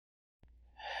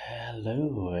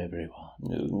Hello,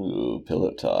 everyone. Ooh,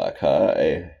 pillow talk.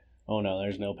 Hi. Oh no,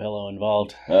 there's no pillow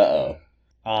involved. Uh-oh.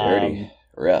 Dirty.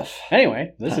 Rough.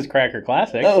 Anyway, this is Cracker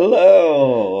Classics,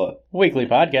 Hello. weekly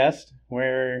podcast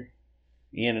where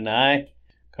Ian and I, a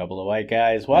couple of white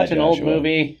guys, watch Hi, an old Joshua.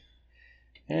 movie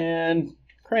and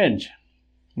cringe,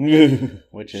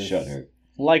 which is Shudder.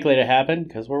 likely to happen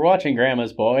because we're watching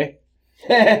Grandma's Boy.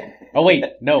 Oh wait,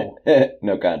 no,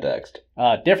 No context.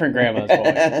 different Grandma's Boy.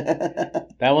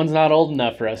 That one's not old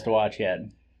enough for us to watch yet.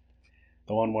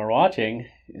 The one we're watching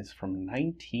is from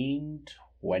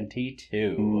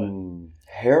 1922.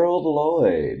 Harold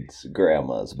Lloyd's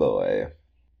Grandma's Boy.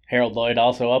 Harold Lloyd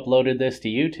also uploaded this to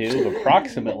YouTube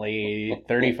approximately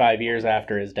 35 years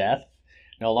after his death.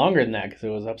 No longer than that, because it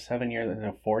was up 7 years,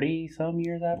 40-some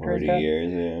years after his 40 death?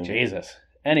 years, yeah. Jesus.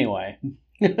 Anyway.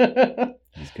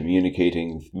 He's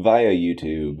communicating via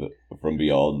YouTube from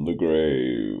beyond the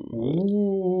grave.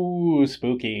 Ooh,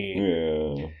 spooky.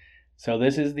 Yeah. So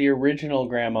this is the original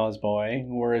Grandma's Boy.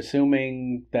 We're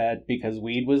assuming that because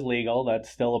weed was legal, that's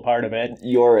still a part of it.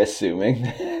 You're assuming.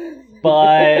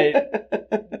 But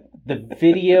the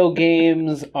video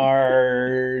games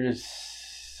are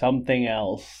something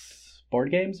else.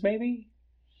 Board games, maybe?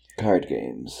 Card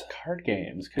games. Card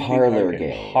games. Could be Parlor card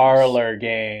games. Parlor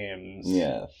games.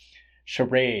 Yeah.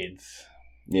 Charades.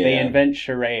 Yeah. They invent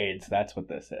charades. That's what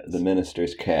this is. The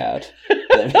minister's cat.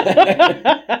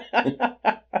 I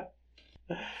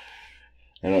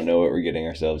don't know what we're getting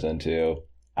ourselves into.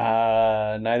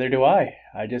 Neither do I.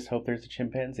 I just hope there's a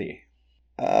chimpanzee.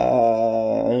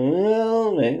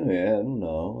 Well, maybe, I don't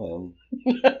know.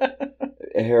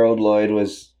 Harold Lloyd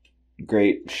was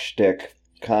great shtick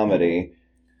comedy,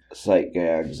 sight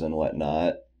gags and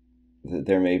whatnot.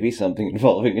 There may be something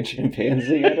involving a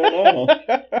chimpanzee, I don't know.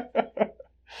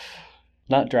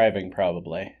 Not driving,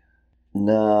 probably.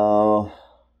 No,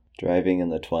 driving in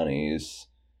the 20s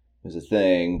was a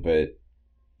thing, but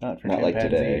Not for not like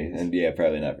today. chimpanzees. And yeah,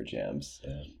 probably not for chimps.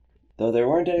 Yeah. Though there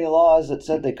weren't any laws that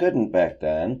said they couldn't back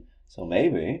then, so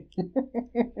maybe.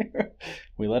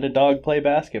 We let a dog play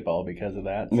basketball because of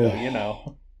that, so you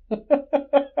know.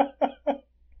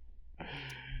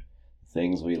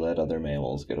 Things we let other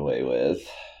mammals get away with.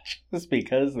 Just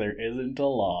because there isn't a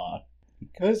law.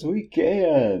 Because we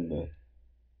can.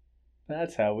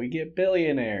 That's how we get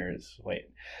billionaires. Wait.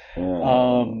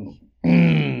 Oh.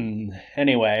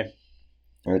 Anyway.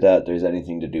 I doubt there's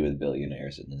anything to do with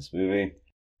billionaires in this movie.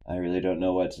 I really don't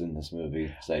know what's in this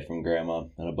movie, aside from Grandma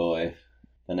and a boy.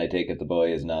 And I take it the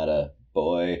boy is not a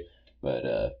boy, but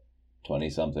a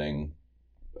 20-something,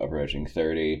 approaching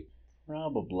 30.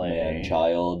 Probably.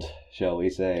 Man-child, shall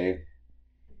we say.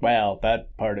 Well,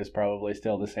 that part is probably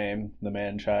still the same. The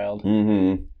man-child.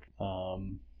 Mm-hmm.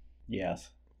 Yes.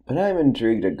 But I'm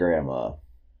intrigued at Grandma.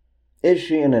 Is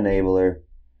she an enabler?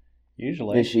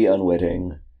 Usually. Is she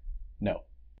unwitting? No.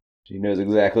 She knows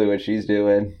exactly what she's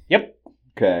doing? Yep.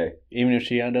 Okay. Even if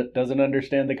she doesn't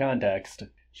understand the context,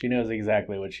 she knows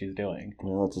exactly what she's doing.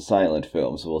 Well, it's a silent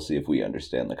film, so we'll see if we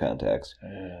understand the context.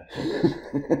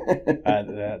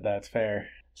 That's fair.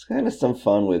 It's kind of some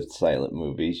fun with silent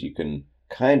movies. You can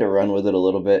kind of run with it a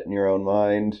little bit in your own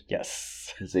mind.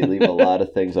 Yes. Because they leave a lot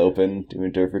of things open to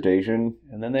interpretation.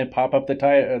 And then they pop up the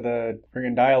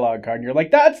friggin' dialogue card, and you're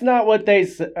like, that's not what they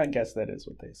said. I guess that is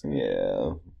what they said.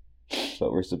 Yeah. That's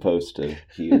what we're supposed to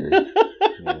hear.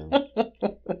 Yeah.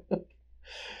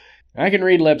 I can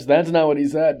read lips. That's not what he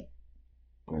said.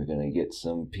 We're going to get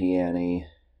some piano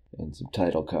and some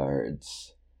title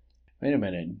cards. Wait a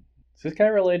minute. Is this guy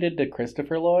related to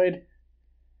Christopher Lloyd?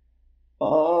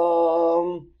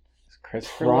 Is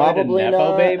Christopher Probably Lloyd a Nepo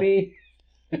not. baby?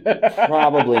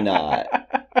 Probably not.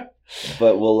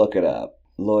 But we'll look it up.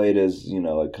 Lloyd is,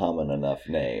 a common enough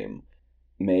name.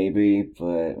 Maybe,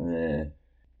 but I'm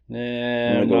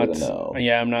go not. with a no.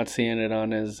 Yeah, I'm not seeing it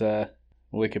on his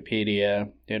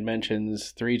Wikipedia. It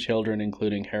mentions 3 children,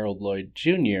 including Harold Lloyd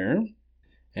Jr.,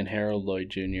 and Harold Lloyd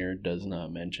Jr. does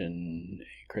not mention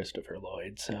Christopher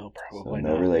Lloyd, so probably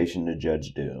no not. relation to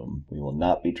Judge Doom. We will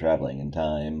not be traveling in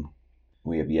time.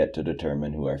 We have yet to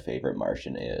determine who our favorite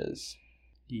Martian is.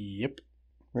 Yep.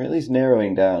 We're at least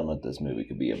narrowing down what this movie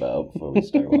could be about before we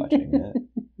start watching it.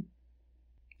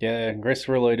 Yeah,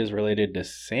 Christopher Lloyd is related to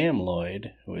Sam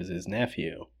Lloyd, who is his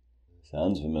nephew.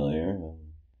 Sounds familiar.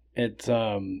 It's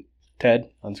Ted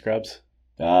on Scrubs.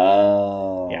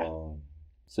 Oh. Yeah.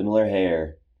 Similar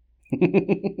hair.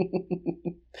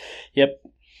 Yep.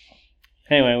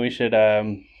 Anyway, we should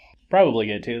probably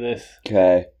get to this.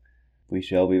 Okay. We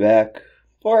shall be back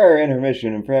for our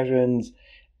intermission impressions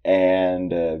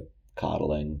and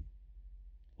coddling.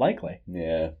 Likely.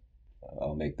 Yeah.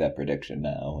 I'll make that prediction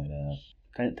now.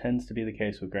 Tends to be the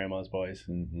case with Grandma's Boys.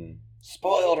 Mm-hmm.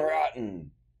 Spoiled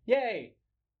rotten. Yay!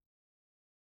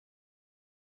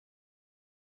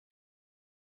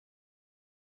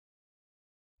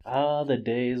 Ah, the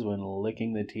days when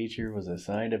licking the teacher was a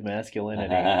sign of masculinity.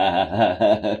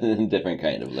 Different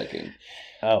kind of licking.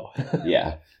 Oh.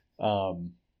 Yeah. I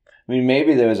mean,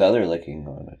 maybe there was other licking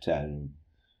on it.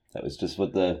 That was just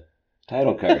what the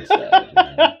title card said.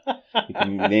 We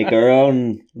can make our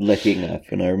own licking up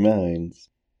in our minds.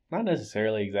 Not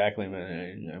necessarily exactly.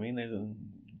 I mean,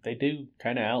 they do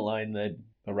kind of outline that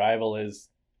the rival is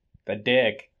the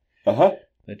dick. Uh-huh.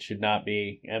 That should not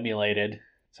be emulated.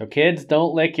 So kids,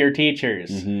 don't lick your teachers.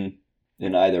 Mm-hmm.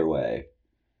 In either way.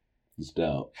 Just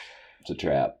don't. It's a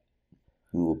trap.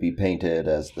 You will be painted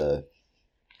as the...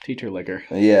 teacher licker.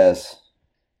 Yes.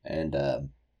 And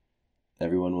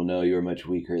everyone will know you're much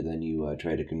weaker than you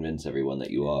try to convince everyone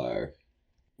that you are.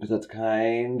 But that's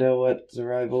kind of what the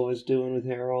rival was doing with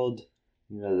Harold.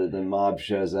 You know, the mob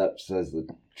shows up, says the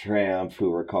tramp,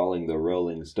 who we're calling the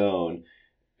Rolling Stone,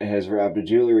 has robbed a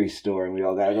jewelry store, and we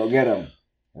all gotta go get him.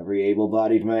 Every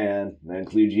able-bodied man. That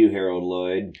includes you, Harold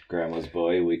Lloyd, Grandma's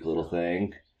boy, weak little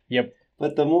thing. Yep.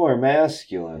 But the more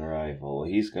masculine rival,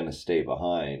 he's gonna stay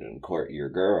behind and court your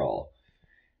girl.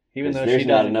 Even though there's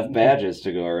not enough badges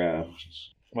to go around.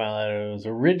 Well, it was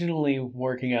originally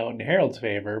working out in Harold's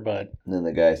favor, but... And then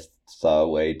the guy saw a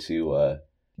way to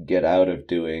get out of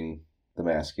doing the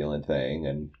masculine thing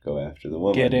and go after the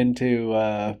woman. Get into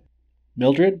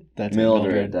Mildred? That's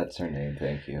Mildred. That's her name,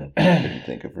 thank you. I couldn't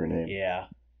think of her name. Yeah.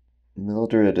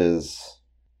 Mildred is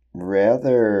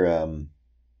rather...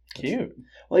 cute.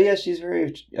 Well, yeah, she's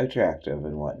very attractive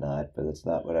and whatnot, but that's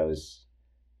not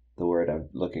the word I'm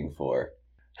looking for.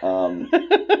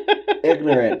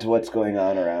 Ignorant to what's going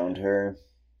on around her.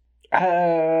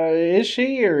 Is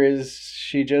she, or is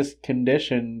she just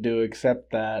conditioned to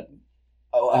accept that?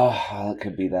 Oh, it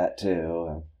could be that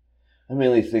too. I'm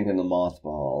really thinking the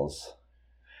mothballs.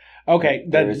 Okay,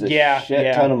 there's a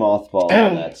shit ton of mothballs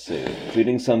in that suit,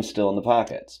 including some still in the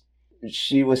pockets.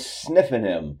 She was sniffing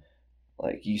him.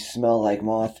 Like, you smell like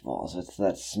mothballs. What's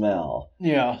that smell?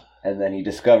 Yeah. And then he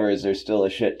discovers there's still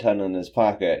a shit ton in his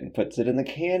pocket and puts it in the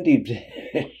candy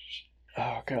dish.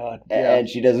 Oh, God. And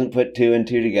she doesn't put two and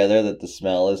two together that the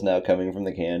smell is now coming from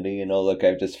the candy. And oh, look,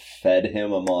 I've just fed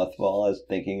him a mothball as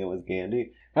thinking it was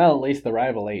candy. Well, at least the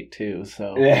rival ate too,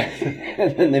 so... Yeah,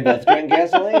 and then they both drank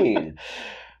gasoline.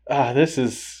 This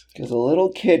is... Because a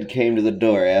little kid came to the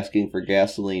door asking for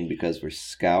gasoline because we're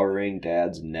scouring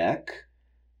Dad's neck.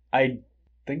 I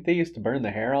think they used to burn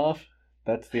the hair off.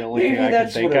 That's the only thing I can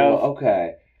think of.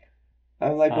 Okay.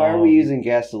 I'm like, why are we using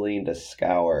gasoline to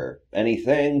scour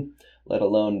anything, let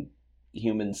alone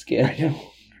human skin?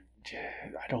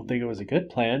 I don't think it was a good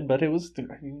plan, but it was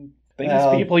things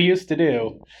people used to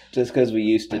do. Just because we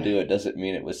used to do it doesn't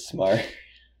mean it was smart.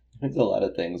 There's a lot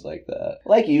of things like that.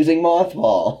 Like using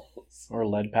mothballs. Or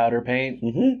lead powder paint.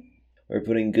 Mm-hmm. Or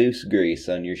putting goose grease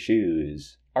on your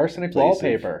shoes. Arsenic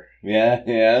wallpaper. Yeah.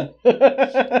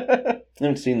 I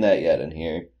haven't seen that yet in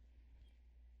here.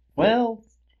 Well,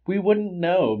 we wouldn't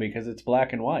know because it's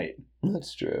black and white.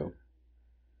 That's true.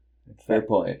 Fair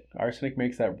point. Arsenic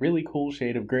makes that really cool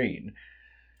shade of green.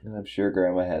 And I'm sure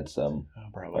Grandma had some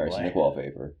arsenic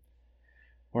wallpaper.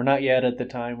 We're not yet at the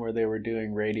time where they were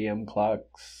doing radium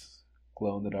clocks,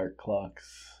 glow-in-the-dark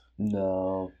clocks.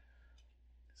 No.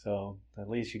 So at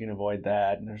least you can avoid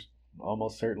that. And there's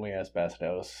almost certainly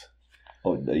asbestos.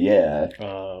 Oh, yeah.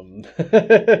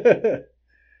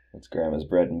 That's Grandma's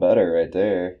bread and butter right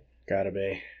there. Gotta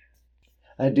be.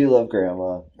 I do love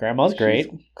Grandma. Grandma's great.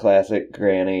 She's classic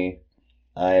granny.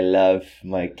 I love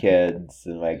my kids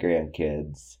and my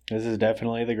grandkids. This is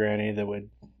definitely the granny that would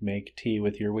make tea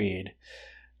with your weed.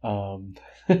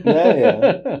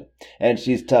 Yeah. And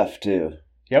she's tough, too.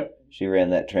 Yep. She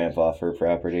ran that tramp off her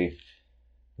property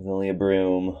with only a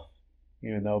broom.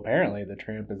 Even though apparently the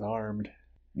tramp is armed.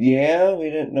 Yeah, we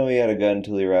didn't know he had a gun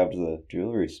until he robbed the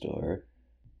jewelry store.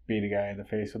 Beat a guy in the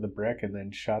face with a brick and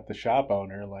then shot the shop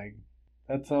owner. Like,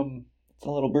 that's It's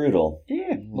a little brutal.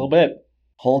 Yeah, a little bit.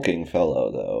 Hulking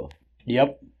fellow, though.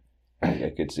 Yep.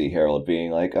 I could see Harold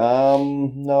being like,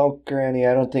 no, Granny,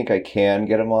 I don't think I can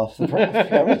get him off the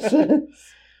premises.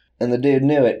 And the dude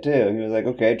knew it, too. He was like,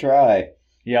 okay, try.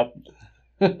 Yep.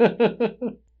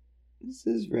 This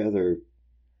is rather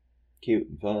cute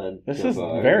and fun. This is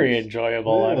very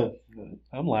enjoyable. Yeah.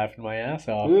 I'm laughing my ass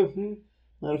off. Mm-hmm.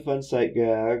 A lot of fun sight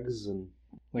gags. And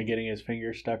like getting his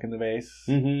finger stuck in the vase.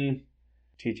 Mm-hmm.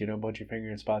 Teach you don't put your finger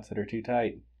in spots that are too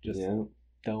tight. Just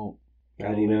don't.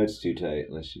 How do you know it's too tight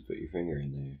unless you put your finger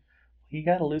in there? You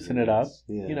gotta loosen it up.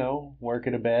 Yeah. You know, work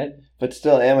it a bit. But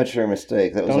still, amateur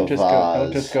mistake. That was Don't a just vase.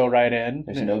 don't just go right in.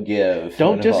 There's no give.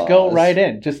 Don't in a just go vase. right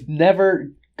in. Just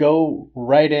never go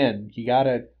right in. You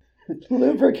gotta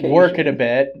Lubrication. work it a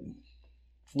bit.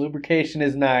 Lubrication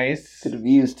is nice. Could have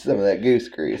used some of that goose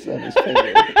grease on his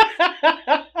fingers.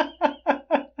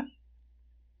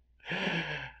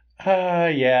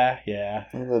 Yeah.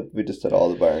 I love we just had all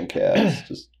the barn cats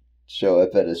just show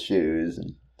up at his shoes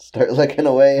and start licking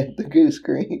away at the goose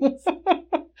grease.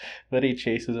 Then he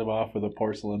chases him off with a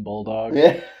porcelain bulldog.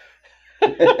 Yeah.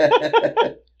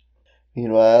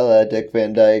 Meanwhile, Dick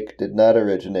Van Dyke did not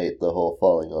originate the whole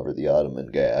falling over the ottoman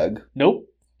gag. Nope.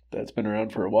 That's been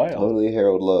around for a while. Totally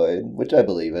Harold Lloyd, which I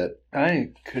believe it. I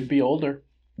could be older.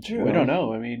 True. We don't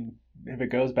know. I mean, if it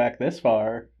goes back this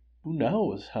far, who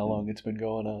knows how long it's been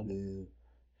going on? Yeah.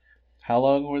 How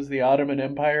long was the Ottoman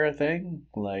Empire a thing?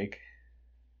 Like,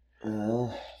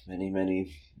 Well,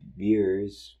 many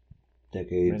years.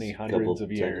 Decades. many hundreds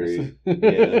of years. centuries.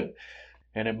 Yeah.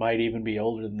 And it might even be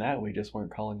older than that. We just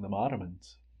weren't calling them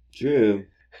Ottomans. True.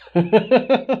 I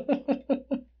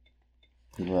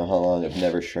don't know how long have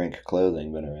Never Shrink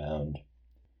clothing been around.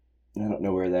 I don't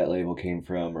know where that label came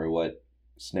from or what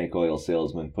snake oil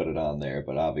salesman put it on there,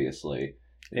 but obviously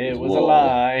It was wool. a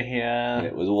lie, yeah.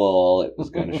 It was wool. It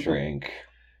was going to shrink.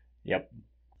 Yep.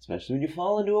 Especially when you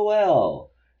fall into a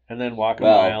well. And then walk a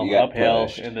Well, mile you got uphill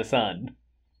pushed. in the sun.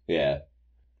 Yeah.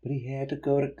 But he had to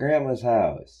go to Grandma's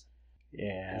house.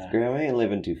 Yeah. 'Cause Grandma ain't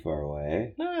living too far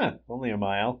away. Only a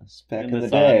mile. It's back in in the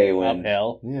sun, day when...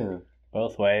 uphill, Yeah.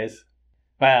 both ways.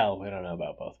 Well, we don't know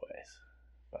about both ways.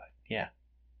 But, yeah.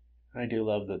 I do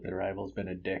love that the rival's been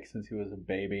a dick since he was a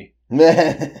baby.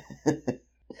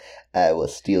 I will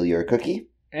steal your cookie.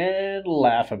 And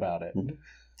laugh about it. I'm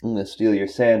going to steal your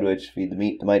sandwich, feed the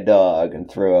meat to my dog, and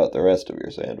throw out the rest of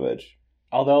your sandwich.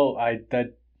 Although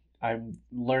I'm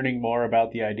learning more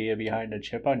about the idea behind a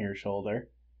chip on your shoulder.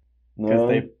 Because No?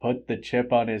 they put the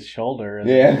chip on his shoulder and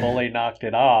Yeah. they fully knocked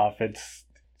it off. It's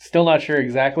still not sure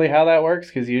exactly how that works,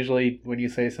 because usually when you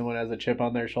say someone has a chip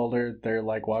on their shoulder, they're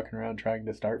like walking around trying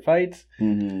to start fights.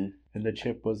 Mm-hmm. And the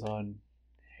chip was on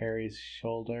Harry's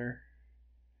shoulder.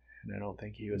 And I don't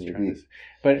think he was Maybe- trying to...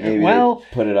 But, Maybe well, they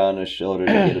put it on his shoulder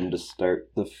to get him to start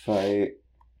the fight.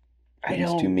 I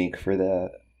He's too don't... meek for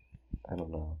that. I don't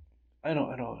know. I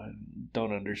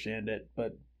don't understand it,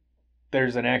 but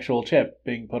there's an actual chip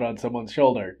being put on someone's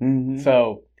shoulder. Mm-hmm.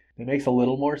 So it makes a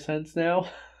little more sense now.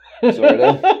 Sort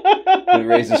of. It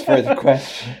raises further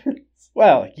questions.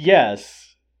 Well,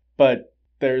 yes, but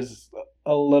there's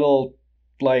a little,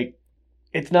 like,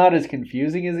 it's not as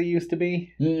confusing as it used to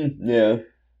be. Yeah.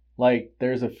 Like,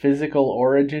 there's a physical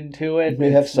origin to it.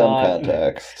 We have It's some not-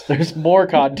 context. There's more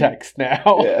context now.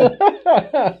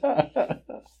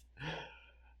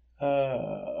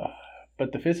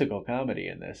 But the physical comedy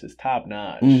in this is top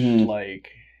notch. Mhm. Like,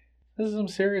 this is some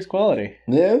serious quality.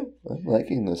 Yeah, I'm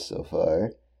liking this so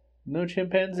far. No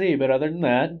chimpanzee, but other than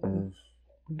that, Mm.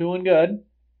 doing good.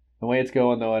 The way it's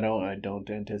going, though, I don't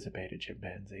anticipate a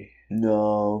chimpanzee.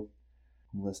 No.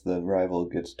 Unless the rival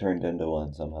gets turned into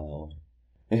one somehow.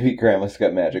 Maybe Grandma's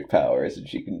got magic powers and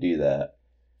she can do that.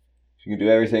 She can do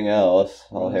everything else.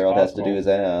 All Well, it's Harold has to do possible. is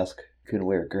ask. Can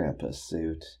wear Grandpa's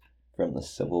suit from the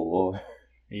Civil War.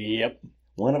 Yep.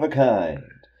 One of a kind.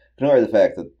 Ignore the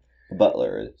fact that the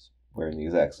butler is wearing the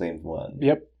exact same one.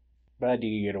 Yep. But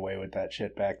you could get away with that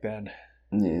shit back then.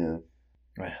 Yeah.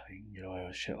 Well, you can get away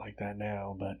with shit like that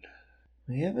now, but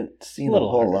We haven't seen a Little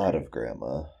whole harder. lot of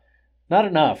Grandma. not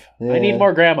enough. I need Yeah.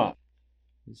 more grandma.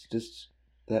 It's just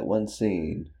that one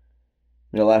scene.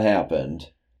 I mean, a lot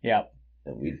happened. Yep.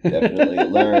 And we definitely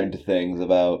learned things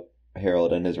about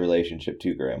Harold and his relationship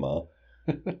to Grandma.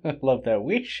 I love that.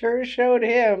 We sure showed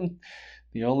him.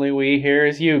 The only we here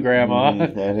is you, Grandma.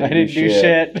 Mm, I didn't do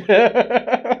shit.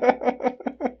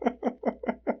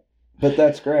 But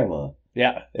that's Grandma.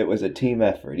 Yeah. It was a team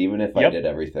effort. Even if I Yep. did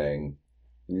everything,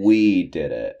 we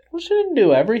did it. Well, she didn't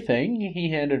do everything. He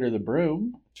handed her the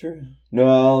broom. True.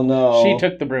 No. She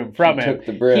took the broom from She him. took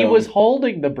the broom. He was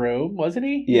holding the broom, wasn't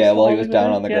he? Yeah, well, he was holding down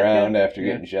the- on the yeah, ground yeah. after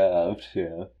Yeah. getting shoved.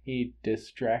 Yeah. He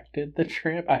distracted the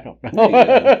tramp. I don't know.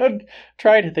 Yeah.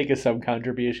 Trying to think of some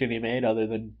contribution he made other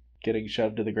than getting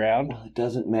shoved to the ground. Well, it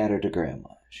doesn't matter to Grandma.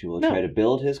 She will No. try to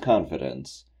build his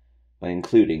confidence by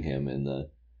including him in the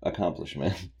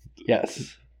accomplishment.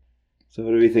 Yes. So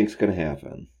what do we think's going to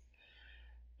happen?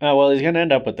 Oh, well, he's going to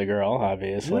end up with the girl, I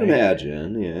obviously. would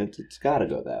imagine. Yeah, it's got to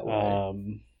go that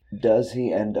way. Does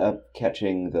he end up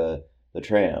catching the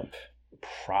tramp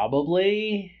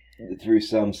Probably. through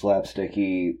some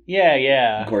slapsticky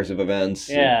Yeah. course of events?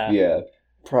 Yeah. Yeah.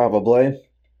 Probably.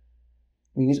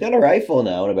 mean, he's got a rifle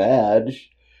now and a badge.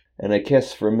 And a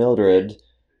kiss from Mildred.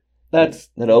 That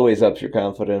always ups your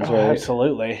confidence, right?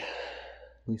 Absolutely. At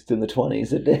least in the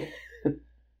 20s it did.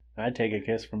 I'd take a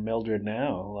kiss from Mildred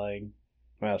now. Like,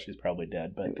 well, she's probably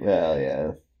dead, but... Well, yeah.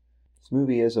 This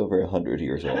movie is over 100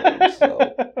 years old,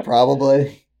 so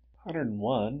probably.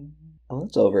 101. Well,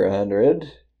 that's over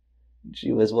 100.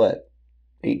 She was what?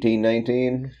 18,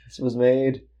 19? This was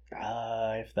made?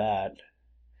 If that.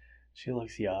 She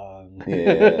looks young.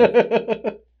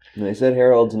 Yeah. And they said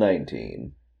Harold's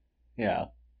 19. Yeah.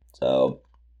 So,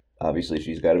 obviously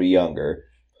she's got to be younger.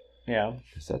 Yeah.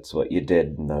 Because that's what you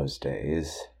did in those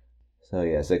days. So,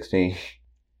 yeah, 16.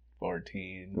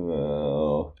 14.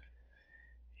 Oh.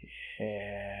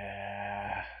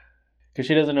 Yeah. Because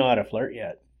she doesn't know how to flirt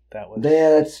yet.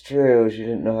 Yeah, that's true. She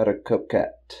didn't know how to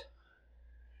coquette.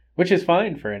 Which is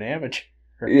fine for an amateur.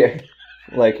 Yeah.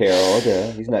 Like Harold,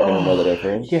 yeah. He's not going to know the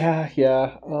difference. Yeah.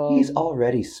 He's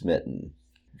already smitten.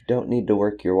 You don't need to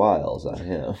work your wiles on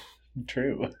him.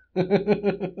 True. I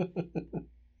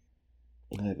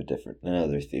have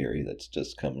another theory that's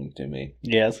just coming to me.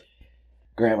 Yes.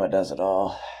 Grandma does it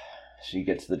all. She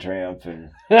gets the tramp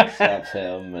and stops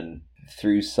him, and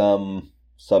through some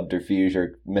subterfuge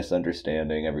or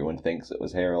misunderstanding, everyone thinks it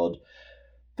was Harold,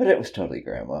 but it was totally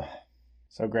Grandma.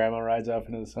 So Grandma rides off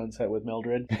into the sunset with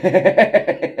Mildred?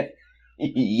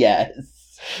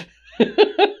 Yes.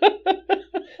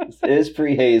 This is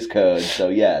pre-Hays Code, so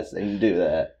yes, they can do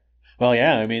that. Well,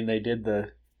 yeah, I mean, they did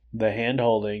the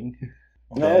hand-holding.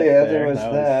 Oh, yeah, there was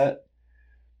that.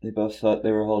 They both thought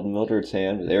they were holding Mildred's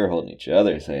hand, but they were holding each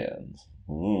other's hands.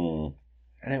 Mm.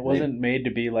 And it wasn't made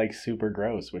to be, like, super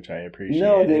gross, which I appreciate.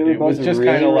 No, they were both just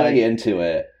really, really into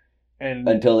it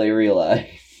until they realized.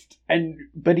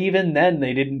 But even then,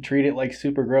 they didn't treat it like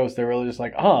super gross. They were just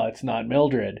like, it's not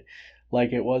Mildred.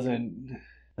 Like, it wasn't...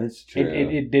 That's true.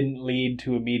 It didn't lead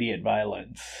to immediate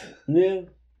violence. Yeah.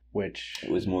 Which... It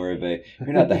was more of a,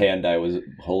 you're not the hand I was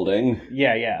holding.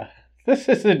 Yeah. This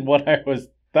isn't what I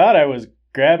thought I was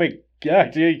grabbing.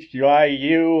 Why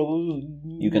you...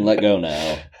 You can let go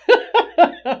now.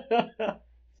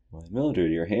 Why,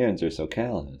 Mildred, your hands are so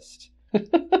calloused.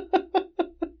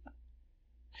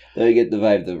 Though you get the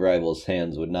vibe the rival's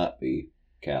hands would not be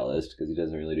calloused, because he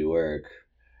doesn't really do work.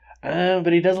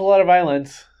 But he does a lot of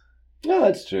violence. No,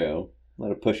 that's true. A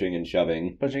lot of pushing and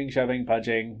shoving. Pushing, shoving,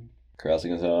 punching.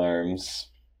 Crossing his arms.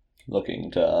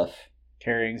 Looking tough.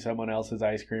 Carrying someone else's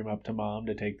ice cream up to Mom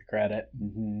to take the credit.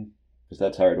 Mm-hmm. Because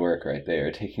that's hard work right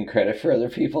there, taking credit for other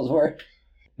people's work.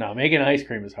 No, making ice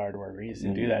cream is hard work. We used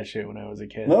to do that shit when I was a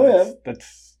kid. Oh,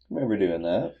 That's I remember doing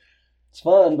that. It's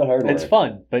fun, but hard work. It's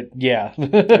fun, but yeah.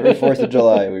 Every 4th of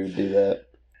July we would do that.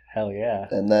 Hell yeah.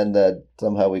 And then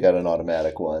somehow we got an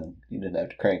automatic one. You didn't have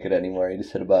to crank it anymore. You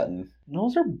just hit a button.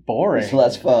 Those are boring. It's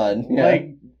less fun. Yeah.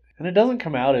 And it doesn't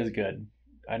come out as good.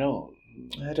 I don't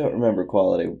remember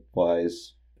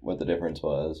quality-wise what the difference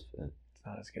was. But... It's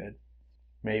not as good.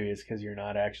 Maybe it's because you're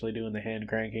not actually doing the hand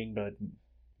cranking, but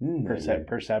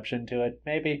perception to it.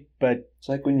 Maybe, but... It's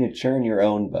like when you churn your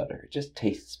own butter. It just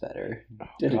tastes better.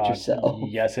 Did it yourself.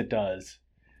 Yes, it does.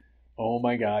 Oh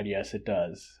my God, yes, it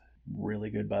does. Really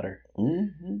good butter.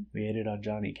 Mm-hmm. We ate it on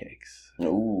Johnny Cakes.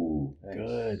 Ooh. Nice.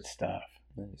 Good stuff.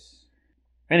 Nice.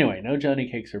 Anyway, no Johnny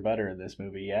Cakes or butter in this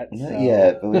movie yet. Not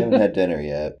yet, but we haven't had dinner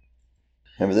yet.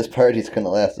 Remember, this party's going to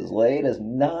last as late as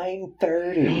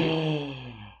 9:30.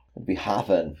 It'd be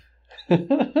hopping.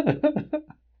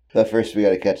 But first, we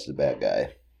got to catch the bad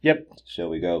guy. Yep. Shall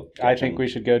we go? I think we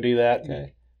should go do that.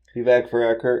 Okay. Be back for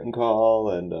our curtain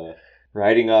call and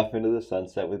riding off into the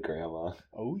sunset with Grandma.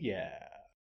 Oh, yeah.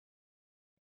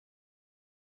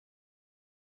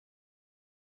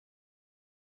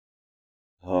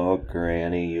 Oh,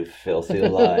 Granny, you filthy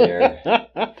liar.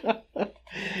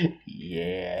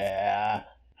 Yeah.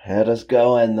 Had us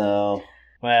going, though.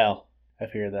 Well, I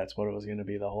figured that's what it was going to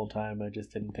be the whole time. I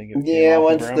just didn't think it would be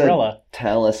once the umbrella.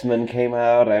 Talisman came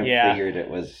out, I figured it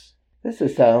was, this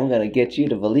is how I'm going to get you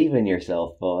to believe in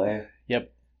yourself, boy.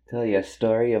 Yep. Tell you a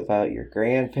story about your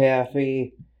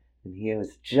grandpappy, and he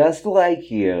was just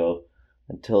like you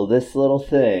until this little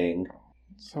thing.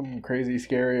 Some crazy,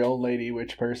 scary old lady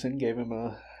witch person gave him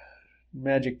a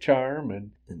magic charm,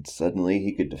 and suddenly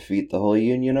he could defeat the whole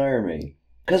Union Army.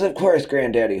 Because of course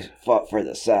Granddaddy fought for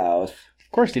the South.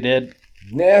 Of course he did.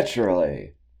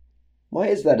 Naturally. Why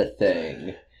is that a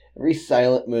thing? Every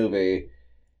silent movie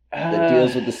that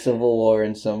deals with the Civil War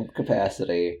in some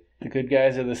capacity. The good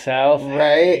guys of the South?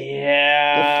 Right?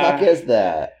 Yeah. The fuck is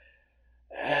that?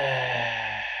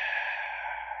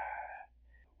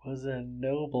 Was a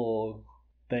noble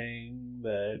thing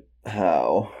that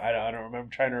How? I don't remember. I'm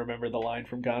trying to remember the line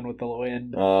from Gone with the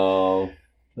Wind. Oh,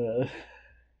 The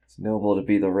it's noble to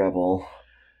be the rebel,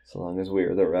 so long as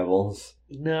we're the rebels.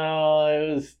 No,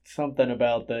 it was something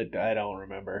about that I don't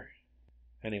remember.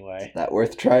 Anyway. Not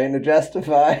worth trying to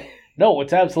justify. No,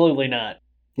 it's absolutely not.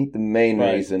 I think the main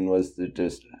Right. reason was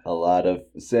just a lot of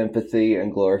sympathy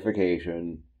and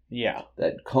glorification Yeah.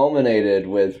 that culminated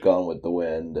with Gone with the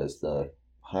Wind as the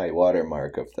high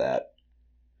watermark of that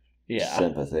Yeah.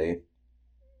 sympathy.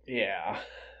 Yeah.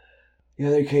 The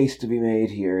other case to be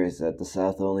made here is that the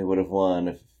South only would have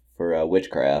won for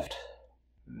witchcraft.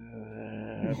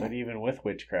 But even with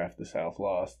witchcraft, the South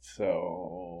lost,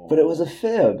 so... But it was a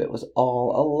fib. It was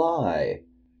all a lie.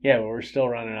 Yeah, but we're still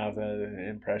running off the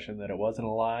impression that it wasn't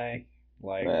a lie.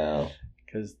 Like, Well,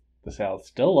 because the South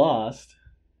still lost.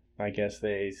 I guess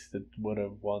they would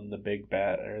have won the big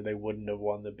or they wouldn't have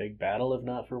won the big battle if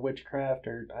not for witchcraft,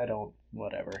 or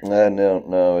whatever. I don't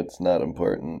know. It's not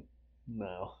important.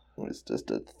 No. It was just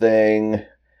a thing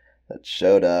that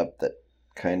showed up that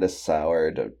kind of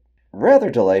soured a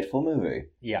rather delightful movie.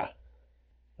 Yeah.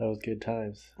 That was good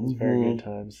times. It was very good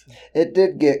times. It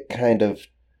did get kind of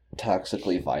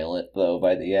toxically violent, though,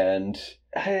 by the end.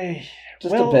 Hey,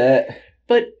 Just a bit.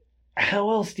 But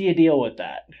how else do you deal with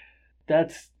that?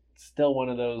 That's still one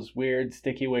of those weird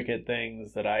sticky wicket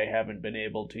things that I haven't been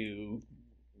able to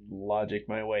logic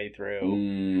my way through.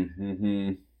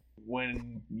 Mm-hmm.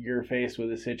 When you're faced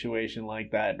with a situation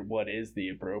like that, what is the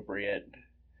appropriate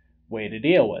way to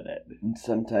deal with it? And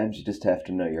sometimes you just have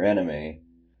to know your enemy.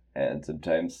 And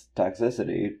sometimes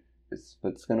toxicity is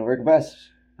what's going to work best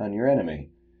on your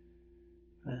enemy.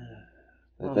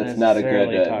 That's not a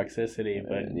good toxicity,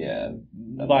 but yeah,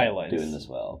 violence. I'm doing this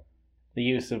well. The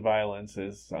use of violence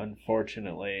is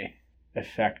unfortunately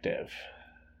effective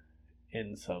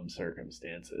in some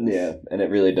circumstances. Yeah, and it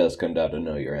really does come down to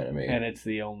know your enemy. And it's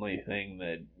the only thing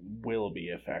that will be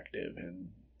effective in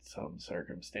some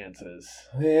circumstances.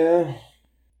 Yeah.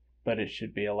 But it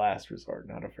should be a last resort,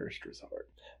 not a first resort.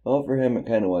 Well, for him, it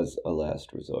kind of was a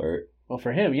last resort. Well,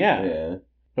 for him, yeah. Yeah.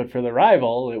 But for the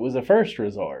rival, it was a first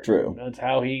resort. True. That's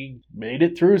how he made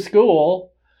it through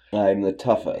school. I'm the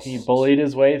toughest. He bullied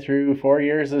his way through 4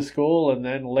 years of school and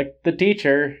then licked the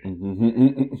teacher.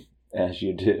 As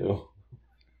you do.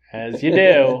 As you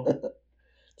do.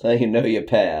 That's how you know you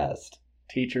passed.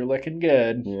 Teacher looking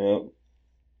good. Yep.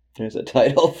 There's a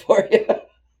title for you.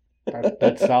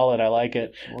 That's solid. I like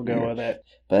it. We'll go with it.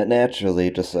 But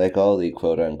naturally, just like all the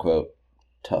quote-unquote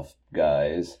tough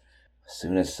guys, as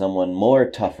soon as someone more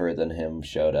tougher than him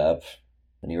showed up,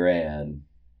 and he ran.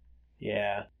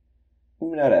 Yeah.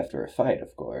 Not after a fight,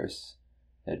 of course.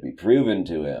 It had to be proven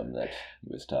to him that he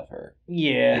was tougher.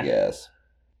 Yeah. I guess.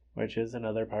 Which is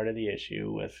another part of the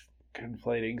issue with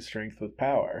conflating strength with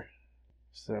power.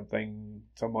 Something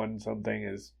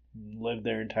has lived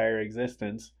their entire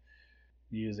existence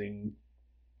using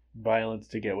violence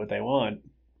to get what they want.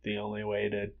 The only way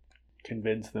to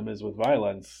convince them is with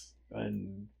violence.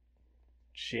 And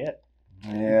shit.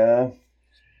 Yeah.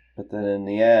 But then in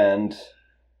the end,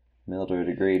 Mildred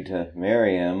agreed to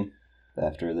marry him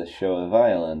after this show of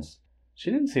violence. She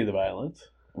didn't see the violence.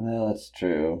 Well, that's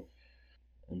true.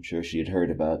 I'm sure she had heard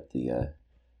about the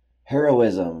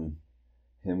heroism,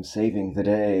 him saving the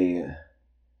day,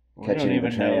 catching don't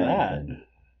even the know tramp. that.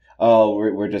 Oh,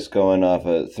 we're just going off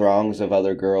of throngs of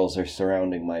other girls are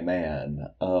surrounding my man.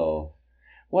 Oh.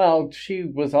 Well, she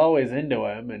was always into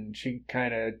him, and she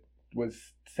kind of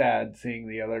was sad seeing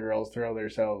the other girls throw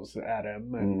themselves at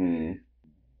him. And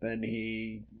then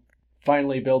he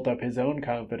finally built up his own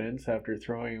confidence after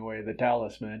throwing away the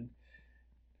talisman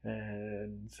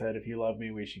and said, if you love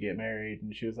me, we should get married.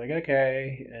 And she was like,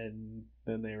 okay. And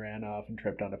then they ran off and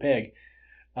tripped on a pig.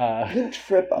 He didn't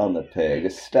trip on the pig,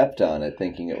 stepped on it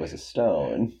thinking it was a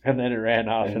stone. And then it ran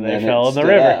off and they then fell it in the stood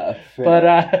river.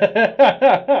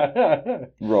 up.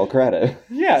 But, roll credit.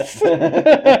 yes.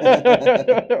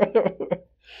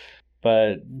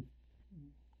 But,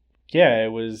 yeah,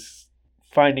 it was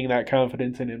finding that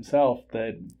confidence in himself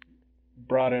that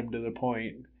brought him to the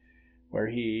point where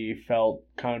he felt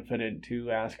confident to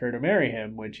ask her to marry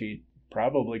him, which he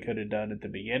probably could have done at the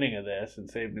beginning of this and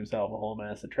saved himself a whole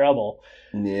mess of trouble.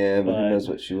 Yeah, but who knows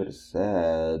what she would have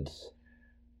said.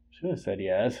 She would have said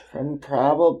yes.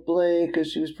 Probably, because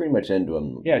she was pretty much into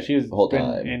him. Yeah, she was the whole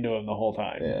time. into him the whole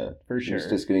time. Yeah, for she sure. was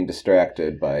just getting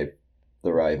distracted by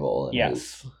the rival and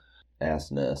yes. his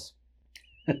assness.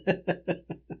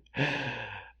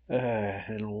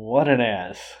 And what an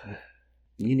ass.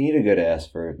 You need a good ass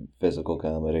for physical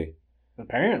comedy.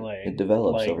 Apparently. It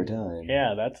develops over time.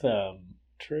 Yeah, that's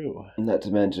true. Not to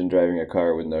mention driving a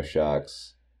car with no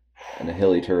shocks. in a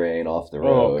hilly terrain off the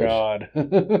Oh, road. God.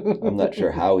 I'm not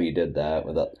sure how he did that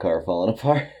without the car falling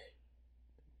apart.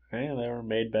 Hey, they were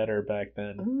made better back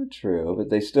then. Oh, true, but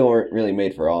they still weren't really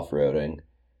made for off-roading.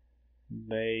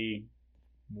 They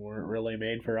weren't really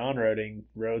made for on-roading.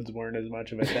 Roads weren't as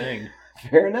much of a thing.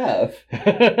 Fair enough.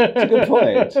 That's a good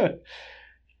point.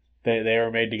 They were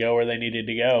made to go where they needed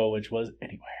to go, which was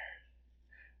anywhere.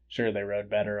 Sure, they rode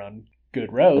better on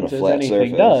good roads, On a as flat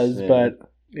anything surface, does, yeah. but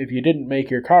if you didn't make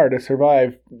your car to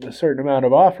survive a certain amount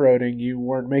of off-roading, you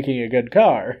weren't making a good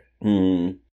car.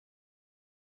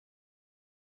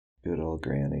 Good old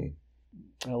Granny.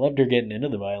 I loved her getting into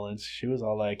the violence. She was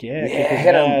all like, yeah, Yeah, kick his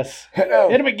hit him. ass. Hit him!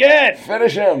 Hit him again!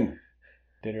 Finish him!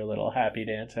 Did her little happy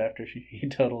dance after he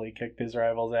totally kicked his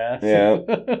rival's ass. Yeah.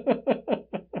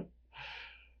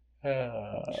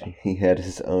 Uh, He had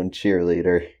his own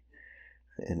cheerleader,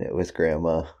 and it was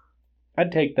Grandma.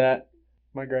 I'd take that.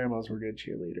 My grandmas were good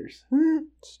cheerleaders.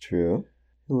 It's true.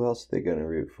 Who else are they gonna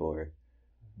root for?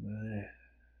 I've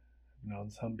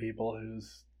known some people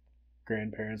whose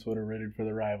grandparents would have rooted for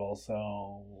the rival, so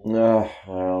Oh,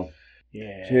 well.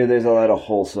 yeah. Here, there's a lot of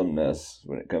wholesomeness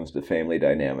when it comes to family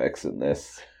dynamics in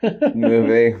this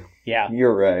movie. Yeah.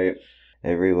 You're right.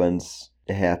 Everyone's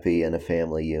happy in a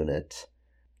family unit.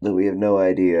 Though we have no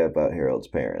idea about Harold's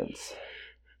parents.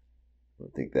 I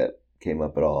don't think that came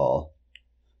up at all.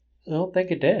 I don't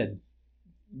think it did.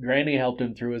 Granny helped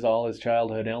him through all his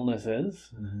childhood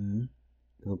illnesses. Mm-hmm.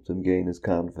 Helped him gain his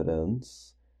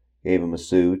confidence. Gave him a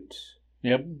suit.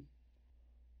 Yep.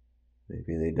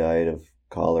 Maybe they died of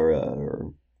cholera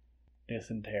or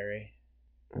Dysentery.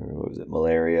 what was it,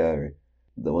 malaria, or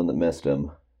the one that missed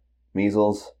him.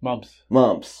 Measles? Mumps.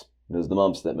 Mumps. It was the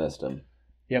mumps that missed him.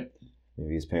 Yep.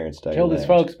 Maybe his parents died Killed of his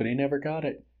that. folks, but he never caught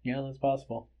it. Yeah, that's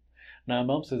possible. Now,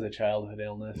 mumps is a childhood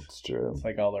illness. It's true. It's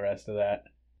like all the rest of that.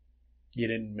 You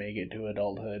didn't make it to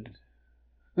adulthood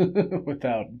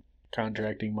without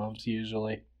contracting mumps,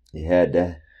 usually. You had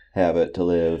to have it to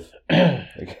live.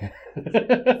 Okay.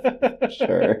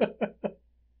 Sure.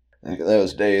 Back in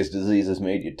those days, diseases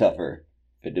made you tougher.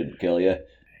 If it didn't kill you.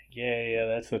 Yeah,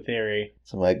 that's the theory.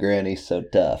 So my granny's so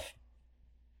tough.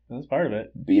 That's part of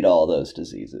it. Beat all those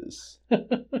diseases.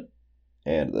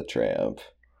 And the tramp.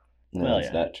 No, Well, it's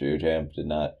yeah. not true. Tramp did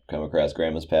not come across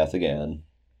Grandma's path again.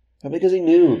 Because he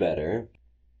knew better.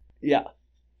 Yeah.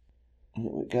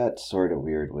 It got sort of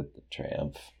weird with the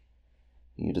tramp.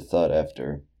 You'd have thought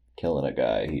after killing a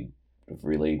guy, he'd have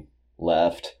really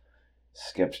left,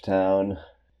 skipped town.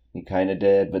 He kind of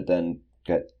did, but then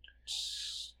got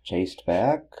chased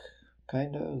back,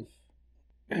 kind of.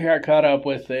 He got caught up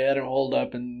with, they had him holed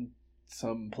up in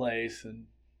some place, and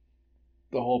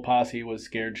the whole posse was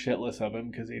scared shitless of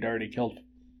him because he'd already killed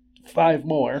 5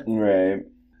 more. Right.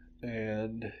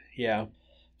 And, yeah.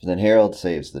 But then Harold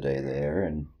saves the day there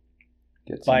and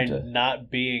gets By him to... not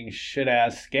being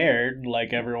shit-ass scared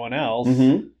like everyone else.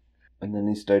 Mm-hmm. And then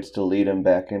he starts to lead him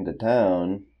back into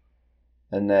town.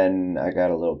 And then I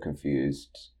got a little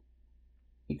confused.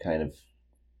 He kind of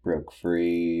broke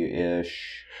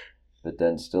free-ish, but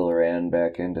then still ran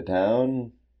back into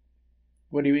town.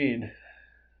 What do you mean?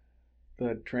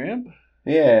 The tramp?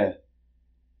 Yeah.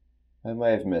 I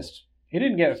might have missed He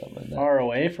didn't get something like far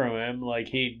away from him. Like,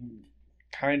 he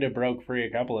kind of broke free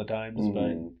a couple of times, that.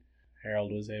 but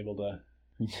Harold was able to...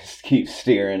 Just keep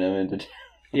steering him into town.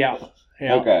 Yeah.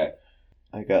 Okay.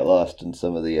 I got lost in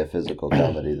some of the physical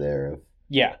comedy there.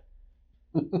 Yeah.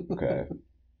 Okay.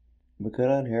 But good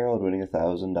on Harold winning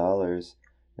 $1,000.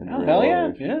 Oh, hell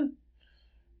yeah. Yeah.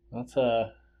 That's,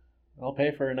 I'll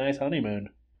pay for a nice honeymoon.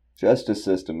 Justice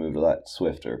system moved a lot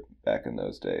swifter back in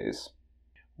those days.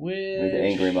 With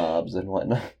angry mobs and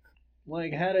whatnot.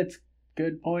 Like, had its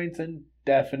good points and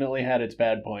definitely had its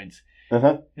bad points.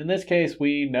 Uh-huh. In this case,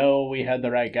 we know we had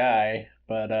the right guy,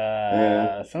 but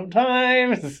Yeah.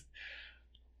 sometimes,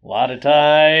 a lot of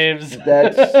times.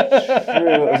 That's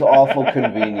true. It was awful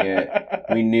convenient.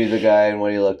 We knew the guy and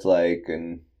what he looked like,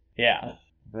 and Yeah.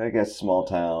 I guess small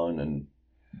town, and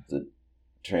the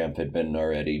tramp had been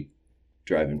already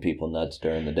driving people nuts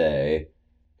during the day.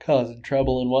 Causing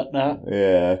trouble and whatnot.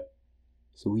 Yeah.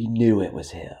 So we knew it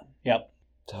was him. Yep.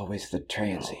 It's always the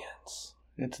transients.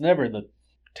 It's never the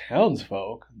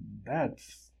townsfolk.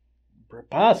 That's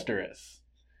preposterous.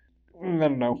 I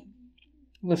don't know.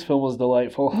 This film was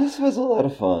delightful. This was a lot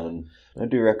of fun. I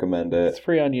do recommend It's it.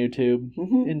 free on YouTube.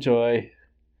 Mhm. Enjoy.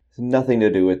 It's nothing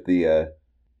to do with the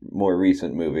more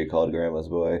recent movie called Grandma's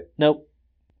Boy. Nope.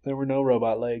 There were no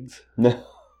robot legs. No.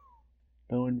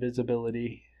 No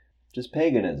invisibility. Just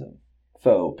paganism.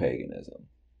 Faux paganism.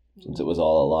 Since it was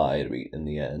all a lie in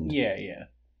the end. Yeah.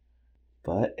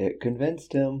 But it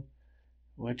convinced him.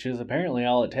 Which is apparently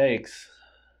all it takes.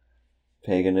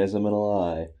 Paganism and a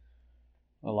lie.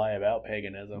 A lie about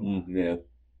paganism. Yeah.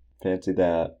 Fancy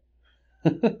that.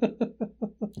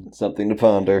 Something to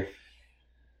ponder.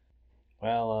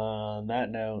 Well, on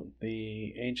that note,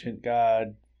 the ancient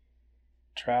god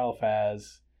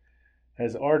Tralfaz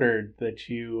has ordered that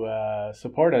you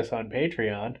support us on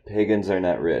Patreon. Pagans are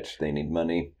not rich. They need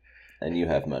money. And you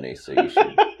have money, so you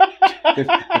should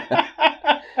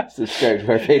subscribe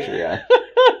to our Patreon.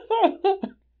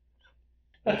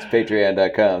 That's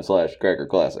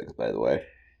patreon.com/crackerclassics, by the way.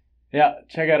 Yeah,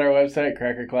 check out our website,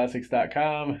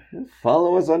 crackerclassics.com.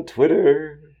 Follow us on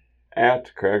Twitter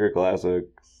 @crackerclassics.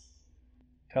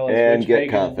 Tell us And which get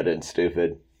pagan... confident,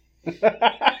 stupid.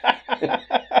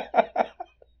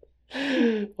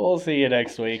 We'll see you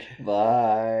next week.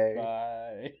 Bye. Bye.